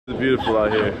It's beautiful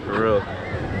out here, for real.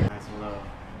 Nice one.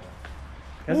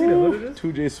 Can I see the hood of this?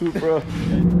 2J suit, bro.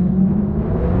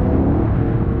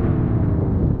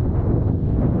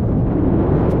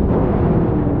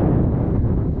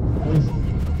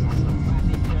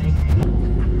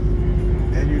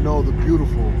 And you know the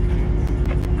beautiful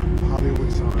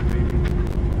Hollywood sign, baby.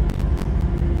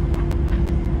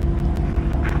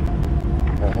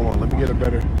 Oh, hold on, let me get it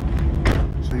better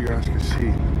so you guys can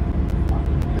see.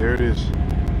 There it is.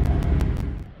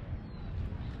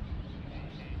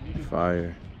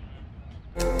 Fire.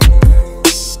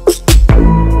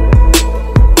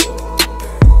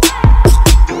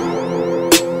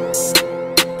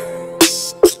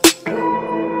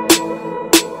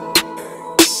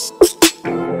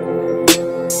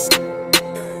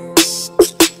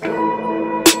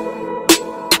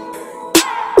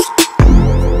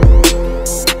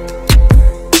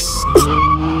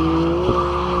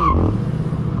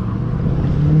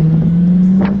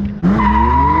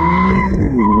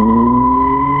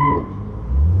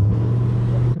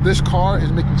 This car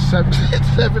is making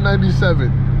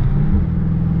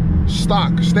 $797.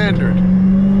 Stock, standard.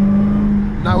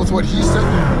 Now with what he said.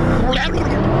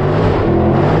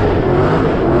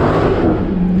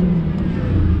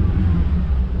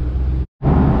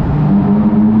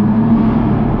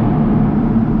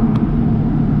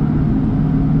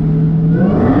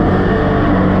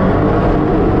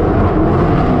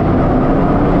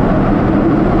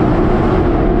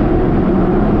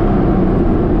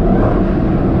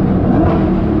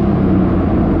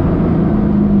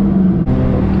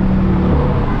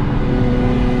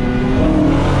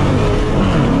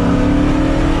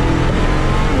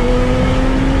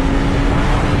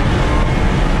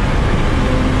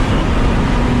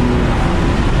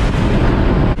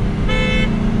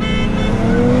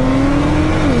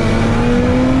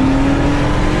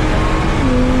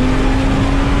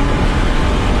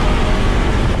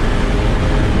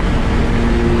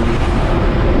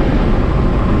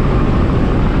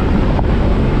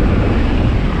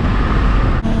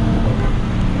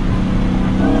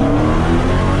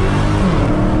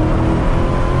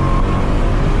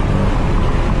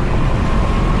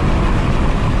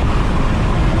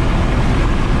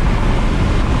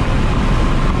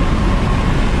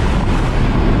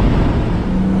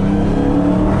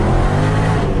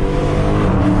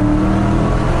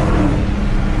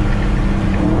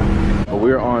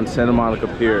 We're on Santa Monica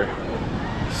Pier.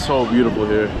 So beautiful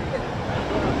here.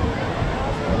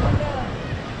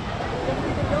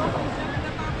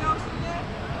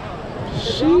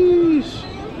 Sheesh.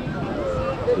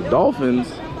 The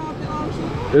dolphins.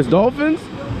 There's dolphins?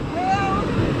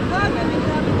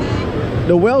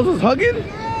 The whales was hugging?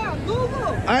 Yeah,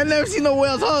 Google. I ain't never seen no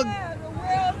whales hug. Yeah, the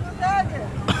whales was hugging.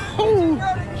 Oh. You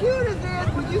know the cutest is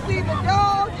when you see the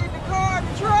dogs in the car and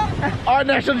the truck. Our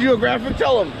National Geographic,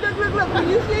 tell them. Look, when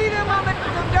you see them on the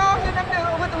dogs in the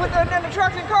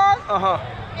trucks and cars.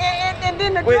 And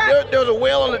then the Wait, truck. there was a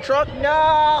whale on the truck?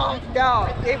 No,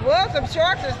 it was some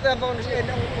sharks and stuff on some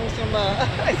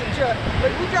truck.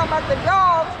 But we talking about the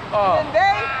dogs, and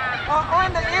they are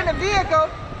in the vehicle,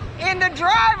 and the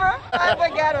driver, I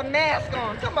got a mask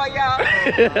on. Come on, y'all.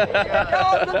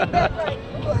 Dogs look at that like,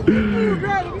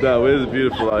 No, it is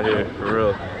beautiful out here, for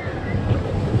real.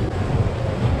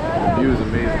 The view is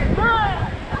amazing.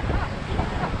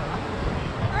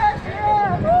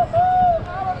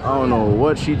 I don't know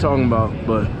what she talking about,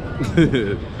 but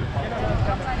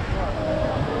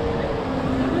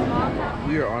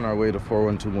we are on our way to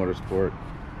 412 Motorsport,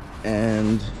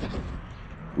 and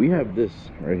we have this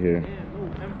right here.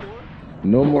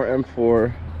 No more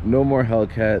M4, no more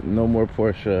Hellcat, no more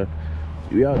Porsche.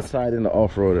 We outside in the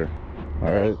off-roader.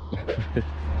 All right.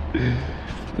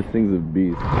 This thing's a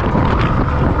beast.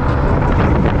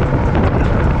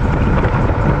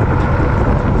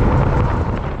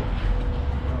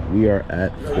 We are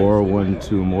at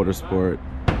 412 Motorsport.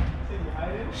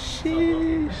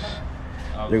 Sheesh.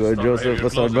 There go Joseph.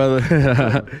 What's up, brother?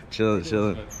 Chilling.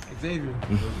 Xavier.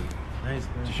 Nice,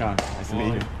 Deshaun. Nice to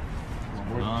meet you.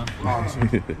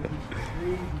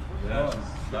 Yeah,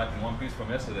 she's back in one piece from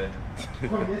yesterday.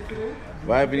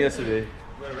 What happened yesterday?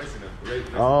 We're racing them.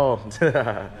 Oh.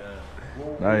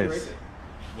 Nice.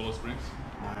 Willow Springs.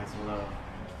 Nice one.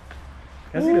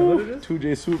 Can I see the hood of this?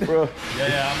 2J suit, bro.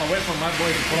 Yeah, I'm gonna wait for my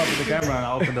boy to pull up with the camera and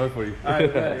I'll open the hood for you.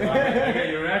 Alright, I get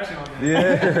your reaction on that.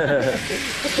 Yeah.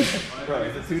 Bro,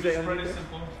 it's a 2J. It's pretty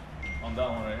simple on that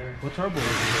one right here. What turbo is it?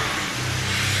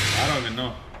 I don't even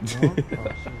know.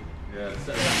 Yeah, it's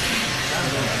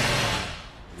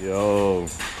Yo.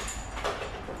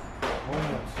 Oh my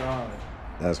god.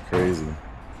 That's crazy.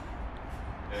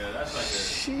 yeah, that's like a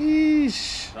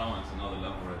Sheesh. That one's another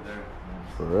level right there.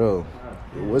 For real.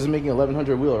 It wasn't making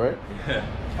 1100 wheel, right? Yeah.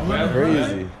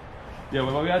 Crazy. Yeah,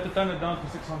 well, we had to turn it down to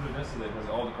 600 yesterday because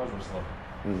all the cars were slow.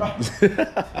 Oh,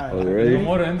 There's really? no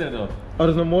motor in there though. Oh,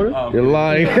 there's no motor? Oh, You're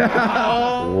lying.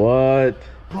 What?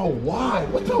 Bro, why?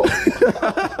 What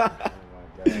the?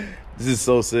 This is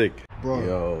so sick. Bro.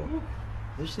 Yo.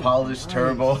 Polished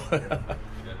turbo. Yeah,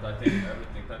 titanium,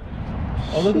 everything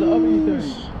titanium. Oh, look at the other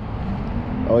E30.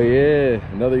 Oh yeah,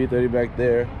 another E30 back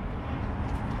there.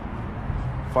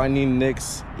 Finding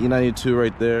Nick's E92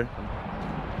 right there.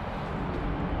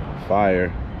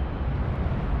 Fire.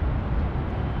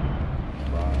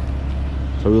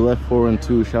 So we left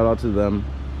 412. Shout out to them.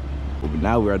 But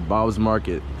now we're at Bob's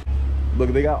Market.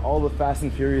 Look, they got all the Fast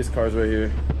and Furious cars right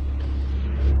here.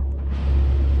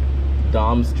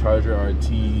 Dom's Charger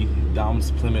RT,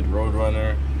 Dom's Plymouth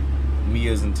Roadrunner,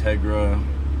 Mia's Integra,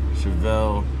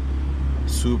 Chevelle,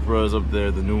 Supra's up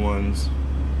there, the new ones.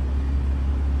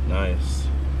 Nice.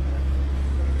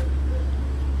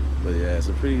 But yeah, it's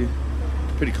a pretty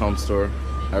calm store.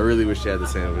 I really wish they had the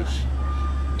sandwich,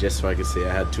 just so I could say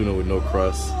I had tuna with no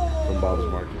crust from Bob's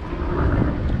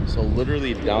Market. So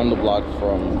literally down the block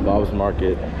from Bob's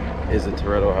Market is the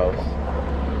Toretto house.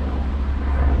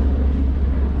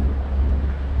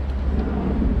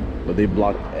 But they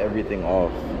blocked everything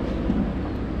off.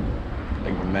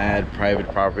 Like mad private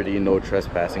property, no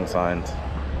trespassing signs.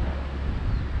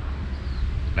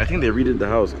 I think they redid the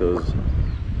house because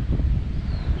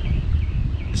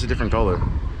it's a different color.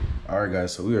 Alright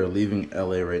guys, so we are leaving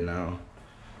LA right now.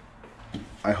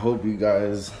 I hope you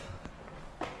guys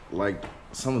like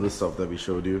some of the stuff that we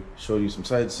showed you. Showed you some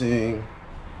sightseeing,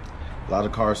 a lot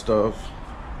of car stuff.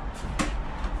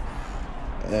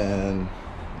 And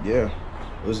yeah,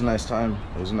 it was a nice time.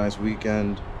 It was a nice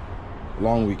weekend.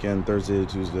 Long weekend, Thursday to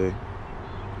Tuesday.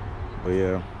 But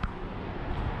yeah,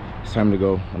 it's time to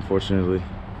go, unfortunately.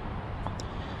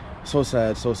 So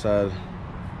sad,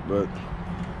 but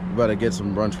we're about to get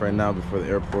some brunch right now before the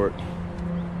airport,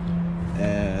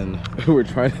 and we're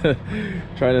trying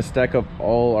to stack up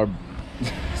all our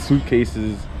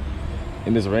suitcases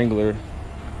in this Wrangler,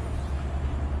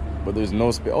 but there's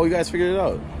no space. Oh, you guys figured it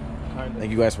out.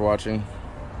 Thank you guys for watching.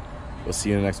 We'll see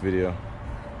you in the next video.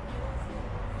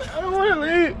 I don't want to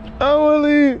leave. I don't want to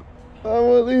leave. I don't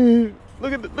want to leave.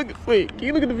 Look at wait, can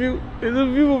you look at the view? There's a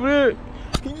view over there.